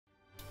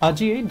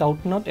আজি এই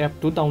Doubtnut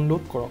এপটো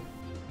ডাউনলোড কৰক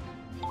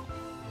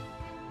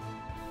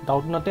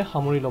Doubtnutে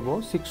সামৰি ল'ব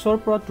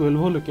 6 পৰা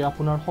 12 লৈকে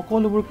আপোনাৰ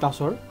সকলোবোৰ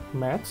ক্লাছৰ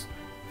ম্যাথছ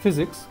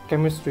ফিজিক্স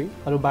কেমিষ্ট্ৰি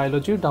আৰু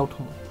বায়োলজিৰ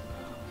ডাউটসমূহ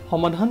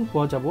সমাধান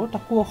পোৱা যাব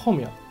তাকো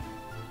অসমীয়া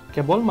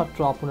কেৱল মাত্ৰ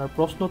আপোনাৰ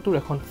প্ৰশ্নটোৰ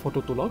এখন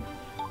ফটো তুলক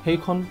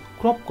সেইখন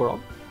ক্ৰপ কৰক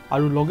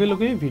আৰু লগে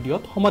লগে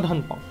ভিডিঅ'ত সমাধান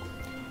পাওক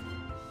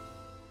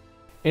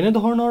এনে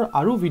ধৰণৰ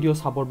আৰু ভিডিঅ'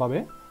 চাবৰ বাবে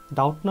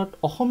Doubtnut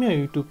অসমীয়া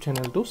ইউটিউব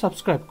চেনেলটো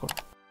সাবস্ক্ৰাইব কৰক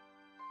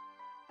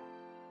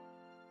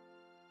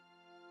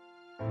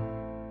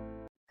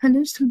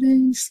Hello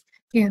students,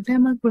 ইয়াতে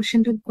আমাৰ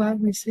কোৱেশ্চনটো কোৱা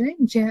হৈছে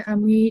যে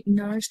আমি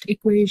Nernst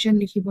ইকুৱেশ্যন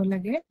লিখিব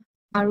লাগে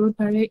আৰু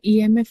তাৰে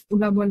EMF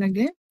ওলাব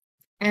লাগে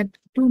at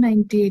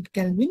 298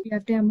 কেলভিন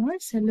ইয়াতে আমাৰ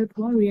চেলত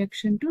হোৱা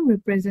ৰিঅ্যাকচনটো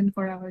ৰিপ্ৰেজেন্ট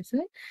কৰা হৈছে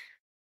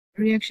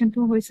ৰিঅ্যাকচনটো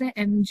হৈছে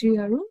Mg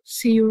আৰু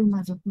Cu ৰ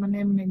মাজত মানে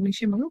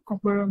মেগনেছিয়াম আৰু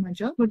কপাৰৰ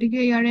মাজত গতিকে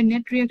ইয়াৰে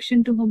নেট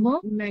ৰিঅ্যাকচনটো হ'ব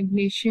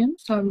magnesium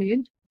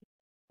solid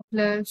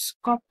plus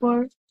copper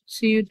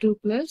Cu2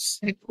 plus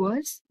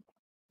aqueous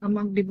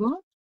আমাক দিব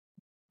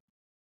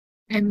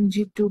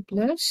Mg2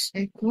 plus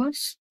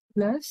aqueous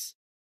plus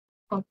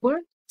copper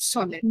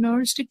solid.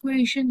 Nernst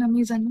equation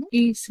আমি জানো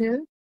E cell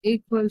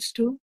equals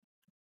to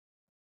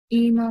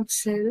E naught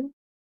cell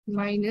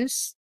minus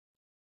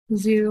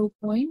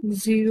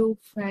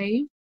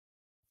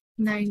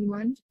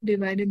 0.0591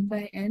 divided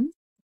by n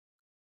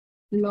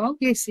log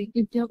AC.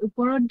 এতিয়া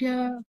ওপৰত দিয়া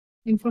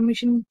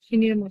information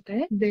খিনিৰ মতে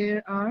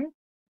there are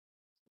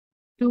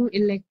two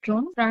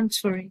electron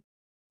transferring.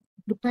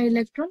 দুটা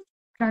electron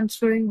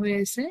transferring হৈ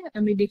আছে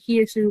আমি দেখি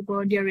আছো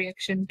ওপৰৰ দিয়া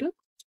ৰিঅ্যাকচনটো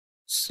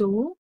so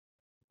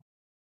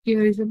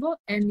here is about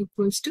n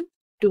equals to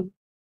 2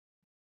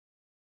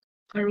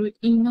 আৰু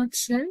E naught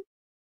cell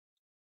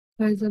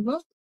হৈ যাব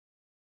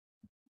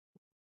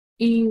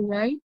E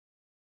right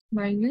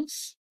minus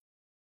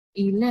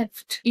E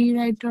left E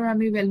right ৰ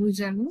আমি ভ্যালু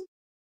জানো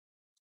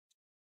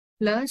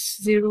plus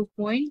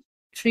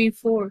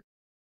 0.34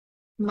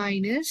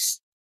 minus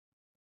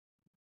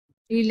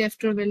E left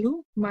ৰ ভ্যালু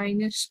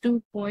minus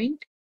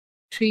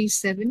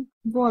 2.37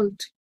 volt.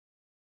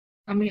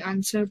 আমি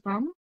answer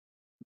পাম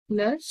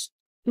plus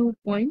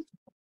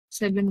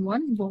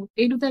 2.71 volt.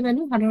 এই দুটা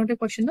ভ্যালু সাধাৰণতে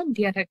কোৱেশ্চনত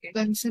দিয়া থাকে.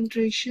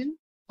 Concentration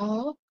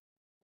of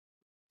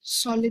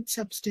solid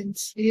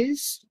substance is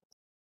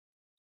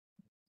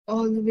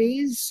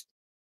always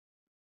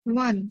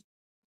 1.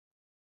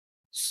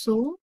 So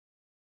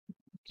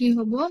কি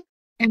হ'ব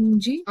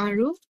Mg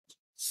আৰু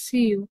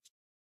Cu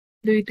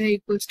দুইটা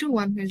equals to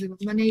 1 হৈ যাব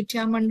মানে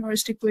এতিয়া আমাৰ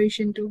Nernst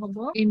equation টো হ'ব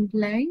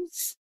implies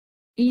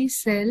E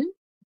cell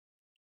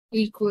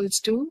equals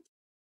to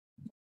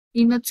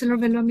E naught cell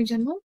value আমি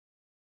জানো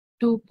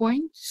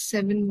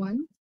 2.71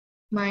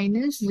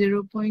 minus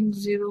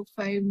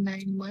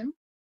 0.0591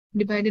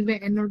 divided by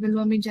n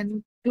value আমি জানো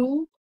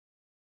 2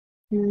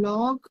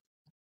 log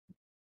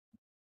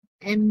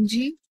Mg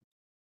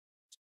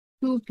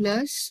 2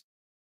 plus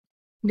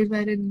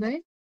divided by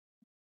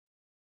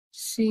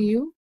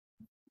Cu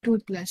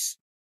 2 plus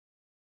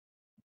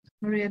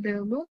আৰু ইয়াতে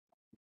হ'ব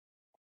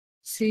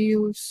Cu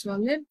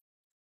solid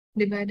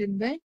divided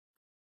by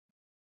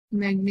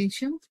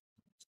magnesium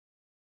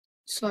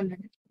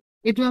solid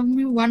এটো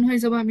আমি 1 হৈ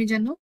যাব আমি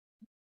জানো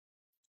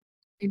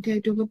এটা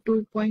এটো হ'ব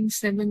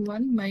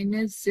 2.71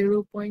 minus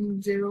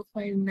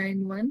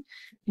 0.0591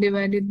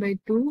 divided by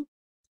 2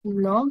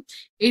 log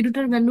এই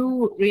দুটাৰ ভ্যালু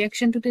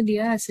ৰিঅ্যাকচনটোতে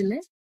দিয়া আছিল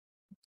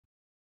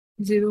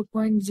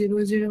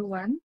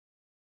 0.001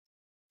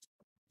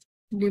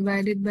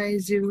 divided by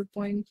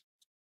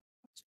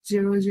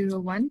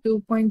 0.001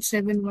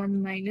 2.71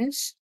 minus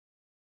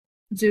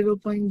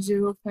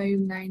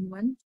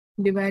 0.0591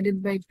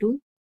 divided by 2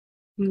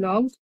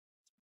 log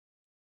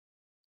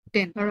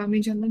 10 আৰু আমি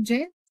জানো যে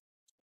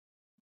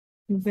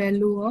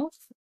value of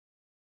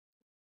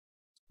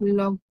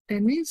log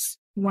 10 is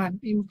 1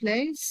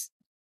 implies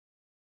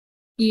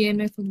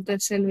EMF of the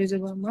cell is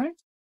our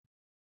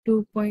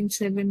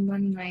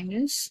 2.71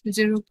 minus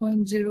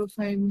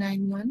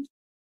 0.0591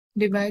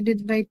 divided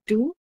by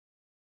 2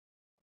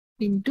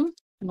 into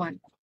 1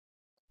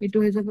 it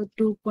is about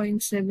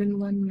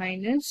 2.71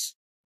 minus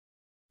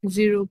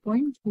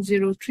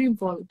 0.03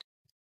 volt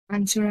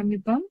answer ami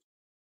pam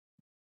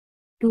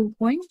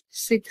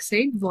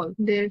 2.68 volt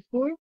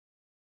therefore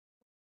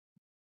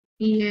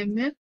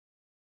EMF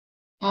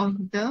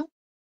of the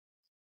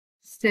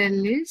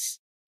cell is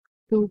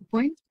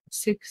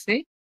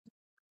 2.68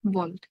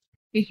 volt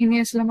ekhini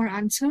asla amar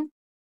answer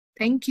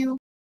thank you